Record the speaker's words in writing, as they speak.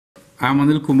I'm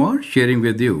Anil Kumar sharing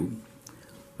with you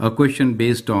a question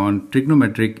based on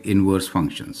trigonometric inverse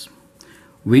functions.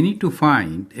 We need to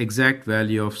find exact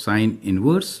value of sine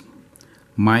inverse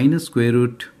minus square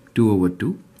root 2 over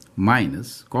 2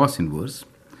 minus cos inverse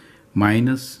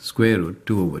minus square root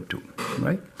 2 over 2,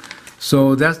 right?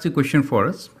 So that's the question for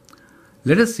us.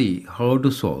 Let us see how to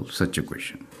solve such a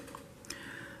question.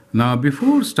 Now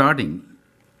before starting,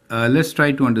 let's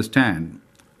try to understand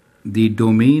the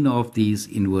domain of these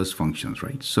inverse functions,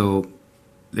 right? So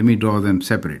let me draw them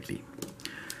separately.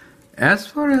 As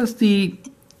far as the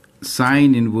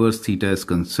sine inverse theta is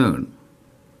concerned,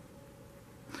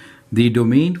 the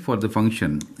domain for the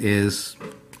function is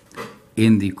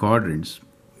in the quadrants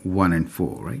 1 and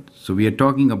 4, right? So we are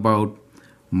talking about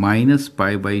minus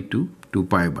pi by 2 to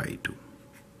pi by 2.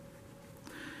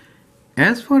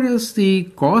 As far as the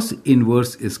cos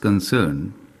inverse is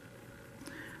concerned,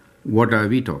 what are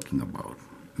we talking about?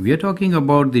 We are talking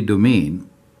about the domain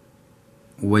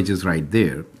which is right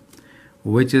there,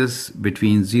 which is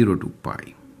between 0 to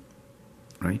pi,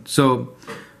 right? So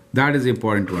that is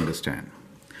important to understand.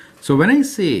 So when I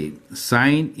say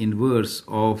sine inverse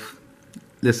of,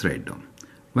 let's write down.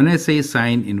 When I say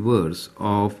sine inverse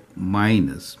of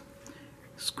minus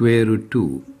square root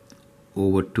 2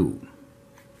 over 2,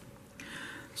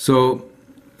 so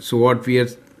what we are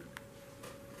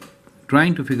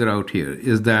trying to figure out here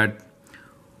is that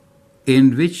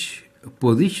in which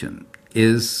position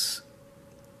is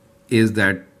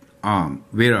that arm,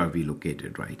 where are we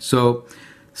located, right? So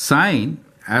sine,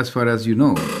 as far as you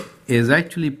know, is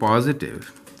actually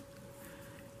positive.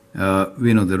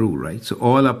 We know the rule, right? So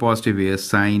all are positive here,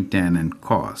 sine, tan and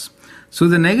cos. So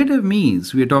the negative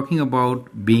means we are talking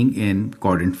about being in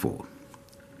quadrant 4,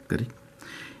 correct?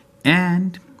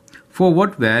 And for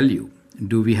what value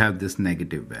do we have this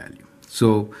negative value?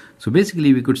 So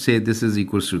basically we could say this is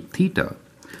equals to theta,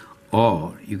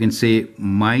 or you can say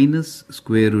minus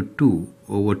square root 2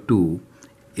 over 2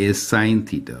 is sine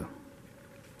theta.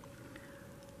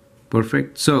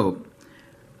 Perfect. So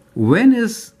when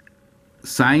is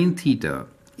sine theta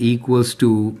equals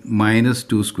to minus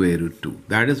 2 square root 2?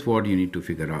 That is what you need to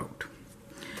figure out.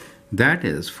 That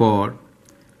is for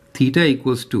theta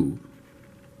equals to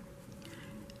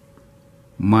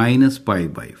minus pi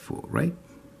by 4, right?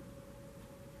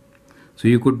 So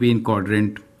you could be in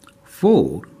quadrant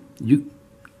 4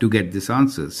 to get this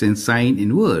answer, since sine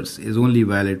inverse is only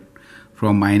valid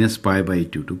from minus pi by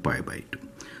 2 to pi by 2.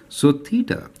 So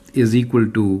theta is equal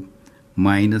to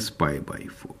minus pi by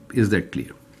 4. Is that clear?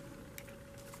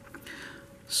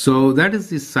 So that is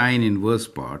the sine inverse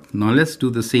part. Now let's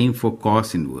do the same for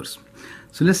cos inverse.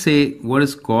 So let's say, what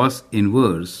is cos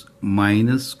inverse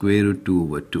minus square root 2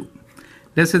 over 2?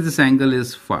 Let's say this angle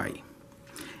is phi.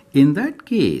 In that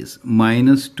case,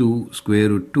 minus 2 square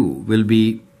root 2 will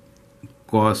be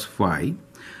cos phi.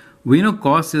 We know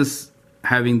cos is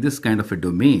having this kind of a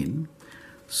domain.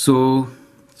 So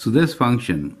this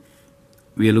function,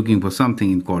 we are looking for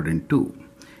something in quadrant 2.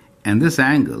 And this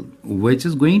angle, which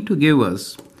is going to give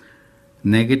us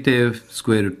negative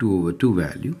square root 2 over 2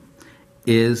 value,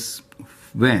 is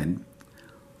when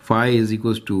phi is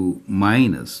equals to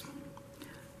minus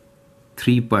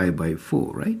 3 pi by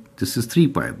 4, right? This is 3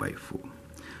 pi by 4.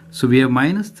 So we have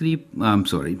minus 3,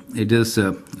 it is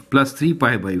plus 3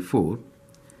 pi by 4.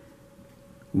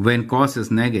 When cos is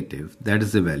negative, that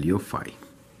is the value of phi.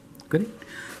 Correct?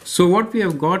 So what we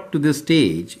have got to this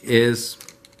stage is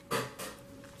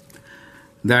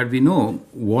that we know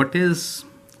what is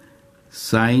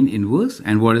sine inverse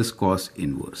and what is cos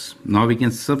inverse. Now we can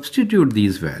substitute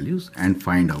these values and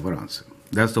find our answer.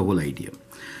 That's the whole idea.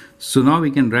 So now we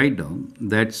can write down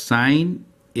that sine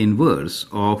inverse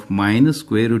of minus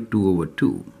square root 2 over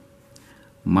 2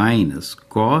 minus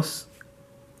cos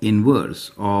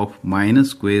inverse of minus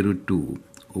square root 2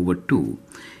 over 2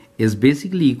 is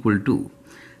basically equal to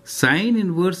sine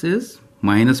inverse is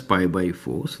minus pi by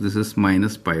 4. So this is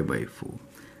minus pi by 4.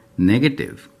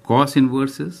 Negative cos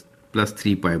inverse is plus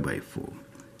 3 pi by 4.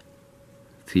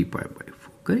 3 pi by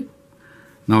 4, correct?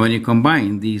 Now when you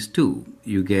combine these two,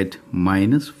 you get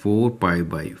minus 4 pi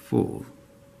by 4,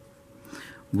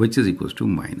 which is equals to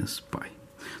minus pi.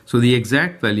 So the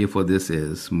exact value for this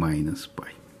is minus pi.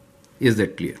 Is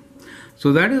that clear?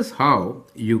 So that is how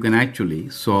you can actually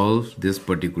solve this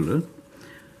particular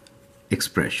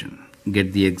expression,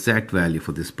 get the exact value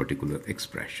for this particular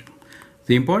expression.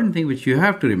 The important thing which you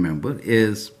have to remember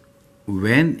is,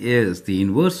 when is the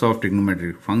inverse of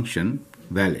trigonometric function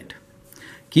valid?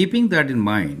 Keeping that in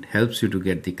mind helps you to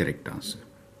get the correct answer.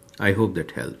 I hope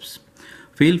that helps.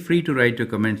 Feel free to write your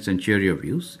comments and share your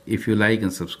views. If you like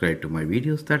and subscribe to my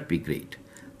videos, that'd be great.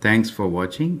 Thanks for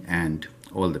watching and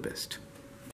All the best.